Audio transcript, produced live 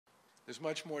There's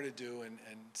much more to do, and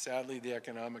sadly the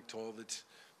economic toll that's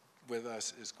with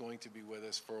us is going to be with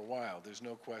us for a while. There's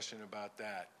no question about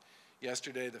that.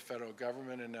 Yesterday, the federal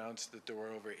government announced that there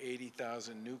were over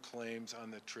 80,000 new claims on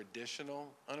the traditional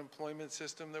unemployment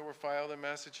system that were filed in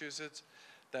Massachusetts.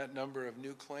 That number of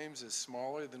new claims is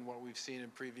smaller than what we've seen in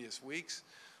previous weeks,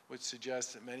 which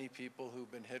suggests that many people who've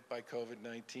been hit by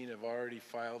COVID-19 have already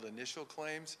filed initial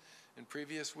claims in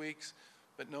previous weeks.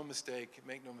 But no mistake,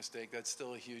 make no mistake, that's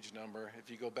still a huge number. If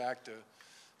you go back to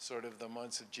sort of the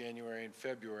months of January and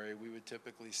February, we would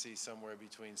typically see somewhere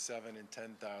between 7,000 and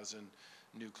 10,000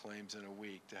 new claims in a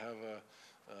week. To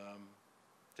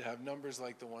have numbers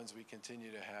like the ones we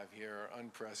continue to have here are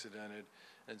unprecedented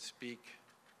and speak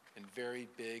in very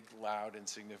big, loud, and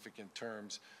significant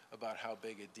terms about how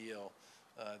big a deal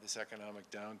this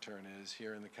economic downturn is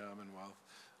here in the Commonwealth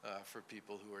for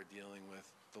people who are dealing with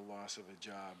the loss of a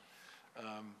job.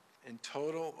 In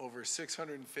total, over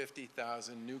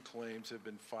 650,000 new claims have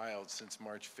been filed since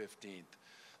March 15th.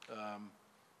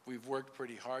 We've worked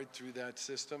pretty hard through that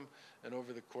system, and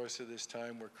over the course of this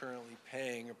time, we're currently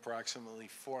paying approximately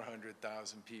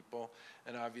 400,000 people,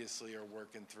 and obviously are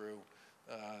working through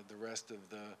the rest of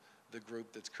the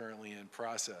group that's currently in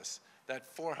process. That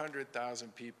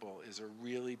 400,000 people is a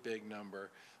really big number,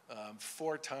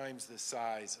 4 times the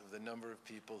size of the number of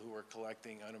people who are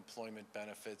collecting unemployment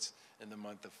benefits in the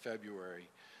month of February.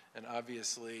 And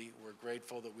obviously, we're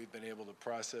grateful that we've been able to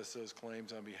process those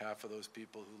claims on behalf of those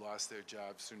people who lost their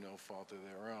jobs through no fault of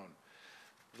their own.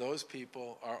 Those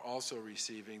people are also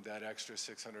receiving that extra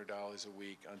 $600 a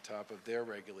week on top of their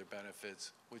regular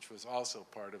benefits, which was also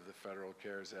part of the Federal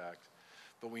CARES Act.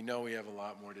 But we know we have a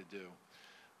lot more to do.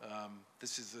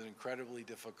 This is an incredibly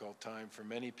difficult time for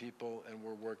many people, and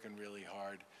we're working really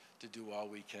hard to do all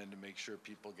we can to make sure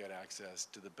people get access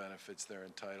to the benefits they're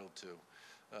entitled to.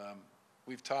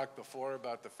 We've talked before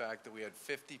about the fact that we had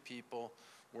 50 people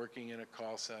working in a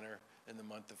call center in the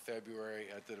month of February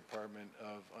at the Department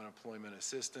of Unemployment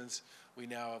Assistance. We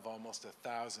now have almost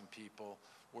 1,000 people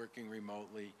working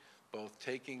remotely, both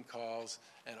taking calls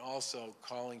and also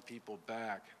calling people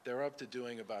back. They're up to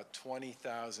doing about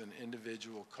 20,000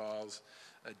 individual calls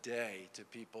a day to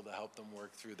people to help them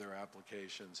work through their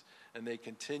applications. And they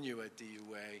continue at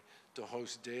DUA to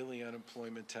host daily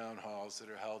unemployment town halls that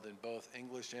are held in both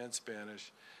English and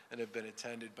Spanish and have been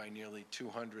attended by nearly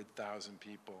 200,000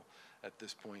 people at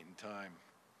this point in time.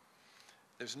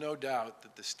 There's no doubt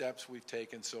that the steps we've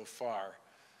taken so far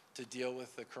to deal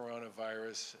with the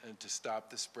coronavirus and to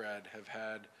stop the spread have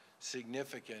had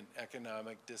significant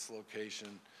economic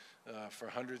dislocation for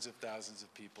hundreds of thousands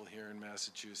of people here in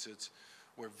Massachusetts.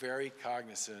 We're very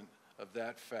cognizant of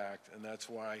that fact, and that's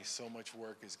why so much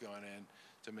work has gone in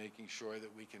to making sure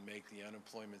that we can make the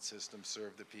unemployment system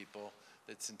serve the people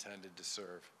that's intended to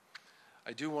serve.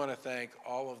 I do want to thank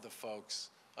all of the folks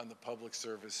on the public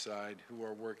service side who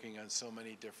are working on so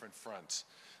many different fronts,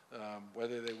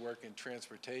 whether they work in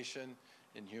transportation,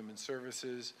 in human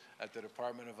services, at the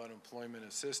Department of Unemployment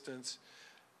Assistance,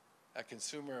 at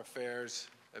Consumer Affairs,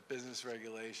 at Business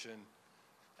Regulation,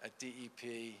 at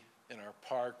DEP, in our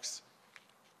parks.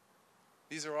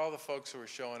 These are all the folks who are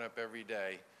showing up every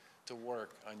day to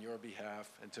work on your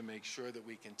behalf and to make sure that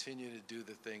we continue to do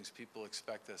the things people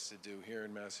expect us to do here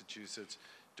in Massachusetts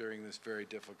during this very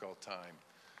difficult time.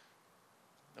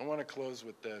 I want to close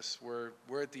with this.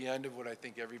 We're at the end of what I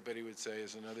think everybody would say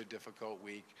is another difficult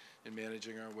week in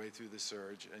managing our way through the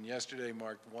surge, and yesterday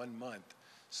marked 1 month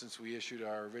since we issued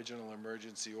our original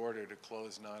emergency order to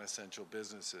close non-essential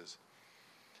businesses.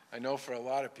 I know for a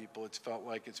lot of people it's felt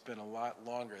like it's been a lot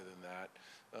longer than that,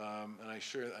 and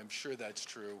I'm sure that's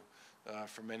true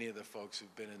for many of the folks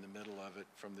who've been in the middle of it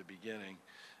from the beginning.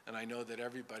 And I know that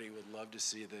everybody would love to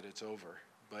see that it's over.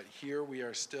 But here we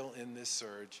are still in this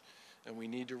surge, and we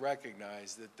need to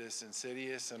recognize that this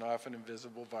insidious and often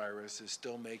invisible virus is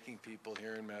still making people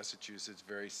here in Massachusetts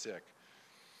very sick.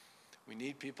 We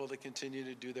need people to continue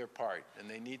to do their part, and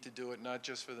they need to do it not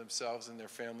just for themselves and their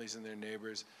families and their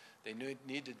neighbors. They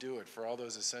need to do it for all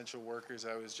those essential workers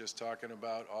I was just talking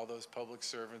about, all those public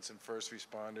servants and first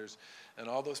responders, and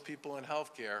all those people in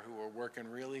healthcare who are working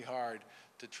really hard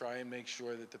to try and make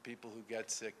sure that the people who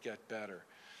get sick get better.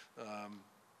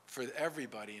 For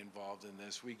everybody involved in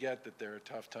this, we get that there are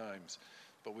tough times,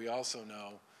 but we also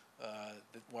know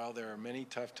that while there are many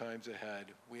tough times ahead,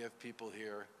 we have people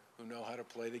here who know how to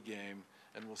play the game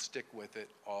and will stick with it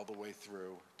all the way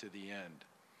through to the end.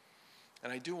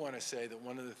 And I do want to say that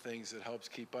one of the things that helps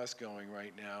keep us going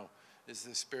right now is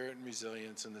the spirit and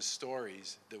resilience and the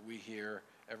stories that we hear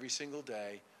every single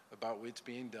day about what's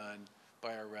being done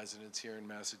by our residents here in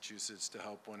Massachusetts to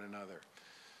help one another.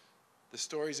 The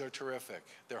stories are terrific.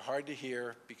 They're hard to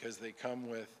hear because they come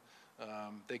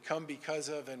because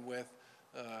of and with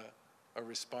a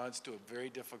response to a very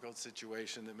difficult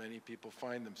situation that many people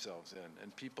find themselves in.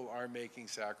 And people are making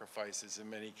sacrifices in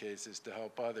many cases to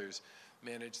help others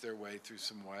manage their way through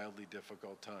some wildly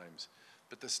difficult times.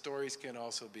 But the stories can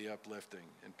also be uplifting,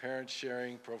 and parents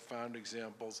sharing profound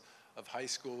examples of high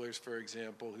schoolers, for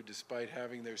example, who despite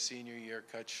having their senior year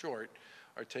cut short,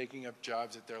 are taking up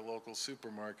jobs at their local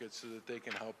supermarkets so that they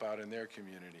can help out in their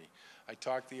community. I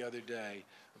talked the other day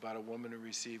about a woman who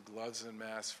received gloves and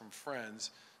masks from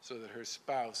friends so that her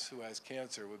spouse, who has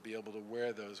cancer, would be able to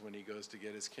wear those when he goes to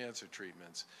get his cancer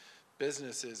treatments.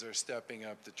 Businesses are stepping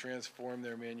up to transform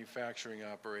their manufacturing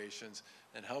operations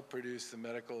and help produce the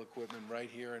medical equipment right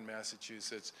here in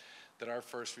Massachusetts that our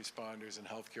first responders and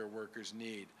healthcare workers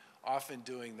need, often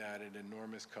doing that at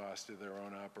enormous cost to their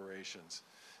own operations.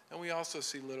 And we also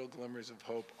see little glimmers of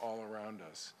hope all around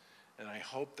us. And I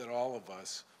hope that all of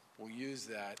us will use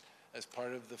that as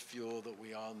part of the fuel that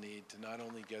we all need to not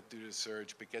only get through the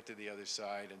surge, but get to the other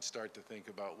side and start to think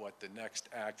about what the next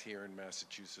act here in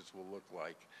Massachusetts will look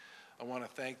like. I want to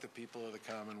thank the people of the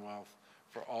Commonwealth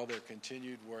for all their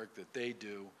continued work that they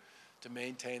do to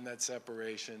maintain that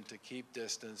separation, to keep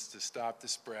distance, to stop the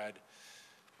spread,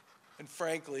 and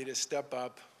frankly, to step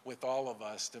up with all of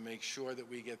us to make sure that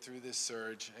we get through this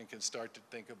surge and can start to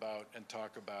think about and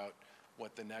talk about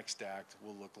what the next act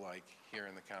will look like here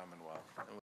in the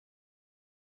Commonwealth.